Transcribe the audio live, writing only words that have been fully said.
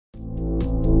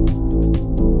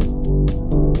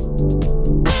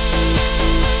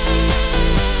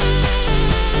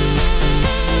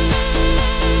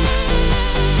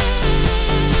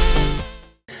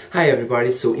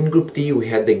everybody, so in Group D we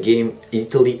had the game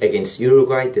Italy against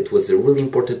Uruguay. That was a really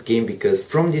important game because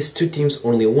from these two teams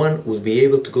only one would be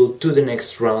able to go to the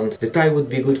next round. The tie would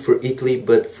be good for Italy,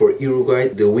 but for Uruguay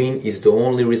the win is the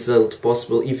only result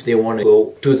possible if they want to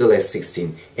go to the last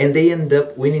 16. And they end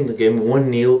up winning the game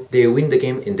 1-0. They win the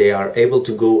game and they are able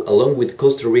to go along with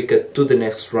Costa Rica to the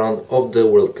next round of the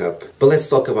World Cup. But let's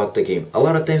talk about the game. A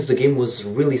lot of times the game was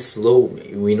really slow.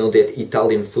 We know that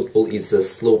Italian football is a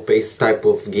slow-paced type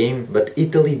of game, but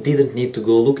Italy didn't need to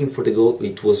go looking for the goal.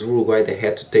 It was Uruguay that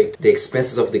had to take the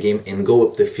expenses of the game and go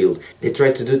up the field. They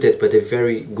tried to do that, but a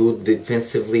very good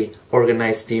defensively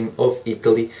organized team of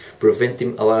Italy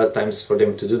preventing a lot of times for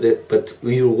them to do that, but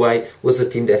Uruguay was a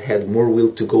team that had more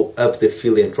will to go up the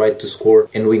field and try to score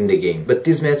and win the game. But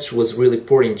this match was really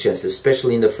poor in chances,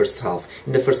 especially in the first half.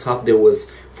 In the first half there was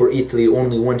for Italy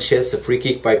only one chance, a free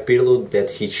kick by Pirlo that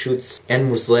he shoots, and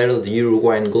Muslera, the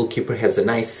Uruguayan goalkeeper, has a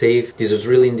nice save. This was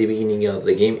really in the beginning of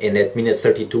the game, and at minute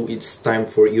 32 it's time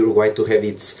for Uruguay to have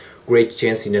its great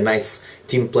chance in a nice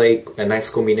team play, a nice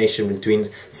combination between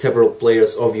several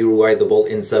players of Uruguay. The ball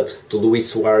ends up to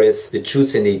Luis Suarez, that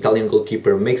shoots, and the Italian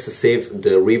goalkeeper makes a save.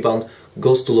 The rebound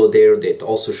goes to Lodeiro that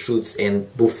also shoots, and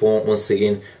Buffon once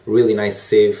again, really nice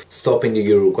save, stopping the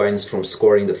Uruguayans from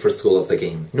scoring the first goal of the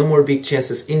game. No more big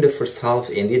chances in the first half,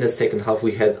 and in the second half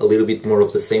we had a little bit more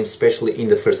of the same, especially in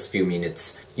the first few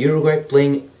minutes. Uruguay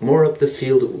playing more up the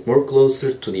field, more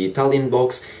closer to the Italian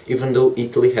box, even though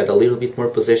Italy had a little bit more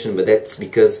possession, but that's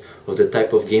because of the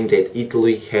type of game that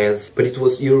Italy has. But it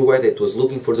was Uruguay that was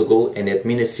looking for the goal, and at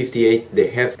minute 58 they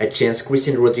have a chance.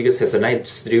 Cristian Rodriguez has a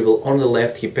nice dribble on the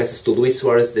left, he passes to Luis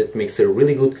Suarez that makes a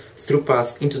really good through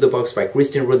pass into the box by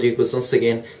Cristian Rodriguez once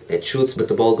again, that shoots, but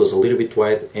the ball goes a little bit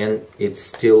wide and it's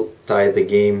still tied the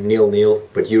game 0-0,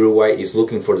 but Uruguay is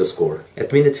looking for the score.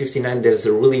 At minute 59 there's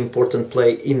a really important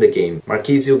play in the game.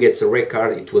 Marquisio gets a red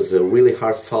card. It was a really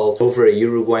hard foul over a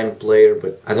Uruguayan player,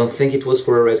 but I don't think it was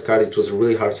for a red card. It was a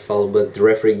really hard foul, but the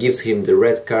referee gives him the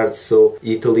red card, so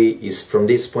Italy is from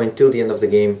this point till the end of the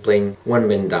game playing one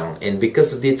man down. And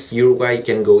because of this, Uruguay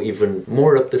can go even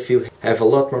more up the field, have a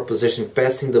lot more possession,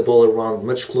 passing the ball around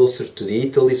much closer to the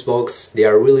Italy's box. They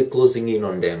are really closing in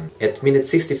on them. At minute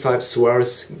 65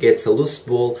 Suarez gets a loose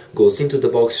ball, goes into the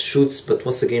box, shoots, but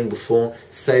once again Buffon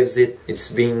saves it. It's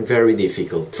been very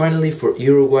difficult. Finally for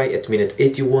Uruguay at minute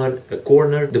 81, a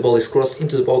corner, the ball is crossed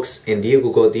into the box and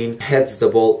Diego Godin heads the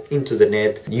ball into the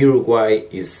net. Uruguay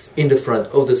is in the front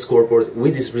of the scoreboard.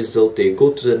 With this result they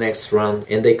go to the next round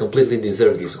and they completely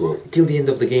deserve this goal. Till the end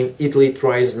of the game Italy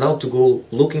tries now to go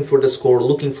looking for the score,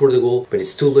 looking for the goal, but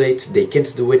it's too late. They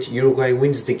can't do it. Uruguay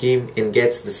wins the game and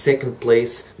gets the second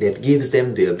place that gives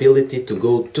them the ability to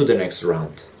go to the next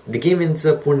round. The game ends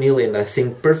up 1-0 and I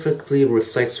think perfectly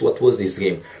reflects what was this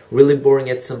game. Really boring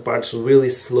at some parts, really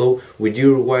slow, with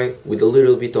Uruguay with a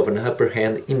little bit of an upper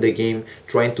hand in the game,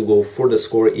 trying to go for the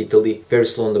score. Italy very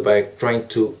slow on the back, trying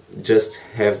to just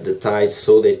have the tie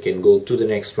so they can go to the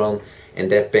next round. And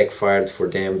that backfired for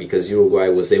them because Uruguay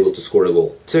was able to score a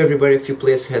goal. So everybody, a few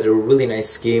players had a really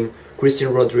nice game.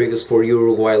 Cristian Rodriguez for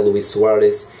Uruguay, Luis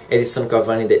Suarez, Edison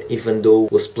Cavani that even though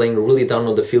was playing really down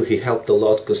on the field, he helped a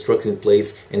lot constructing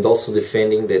plays and also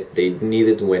defending that they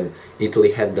needed when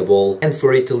Italy had the ball. And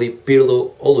for Italy,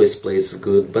 Pirlo always plays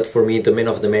good, but for me the man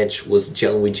of the match was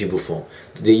Gianluigi Buffon.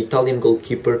 The Italian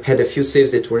goalkeeper had a few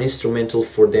saves that were instrumental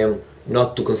for them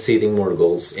not to conceding more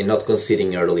goals and not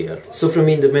conceding earlier. So for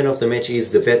me the man of the match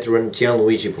is the veteran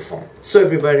Gianluigi Buffon. So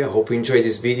everybody, I hope you enjoyed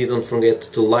this video. Don't forget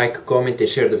to like, comment and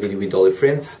share the video with all your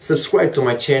friends. Subscribe to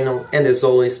my channel, and as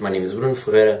always, my name is Bruno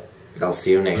Ferreira and I'll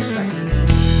see you next time.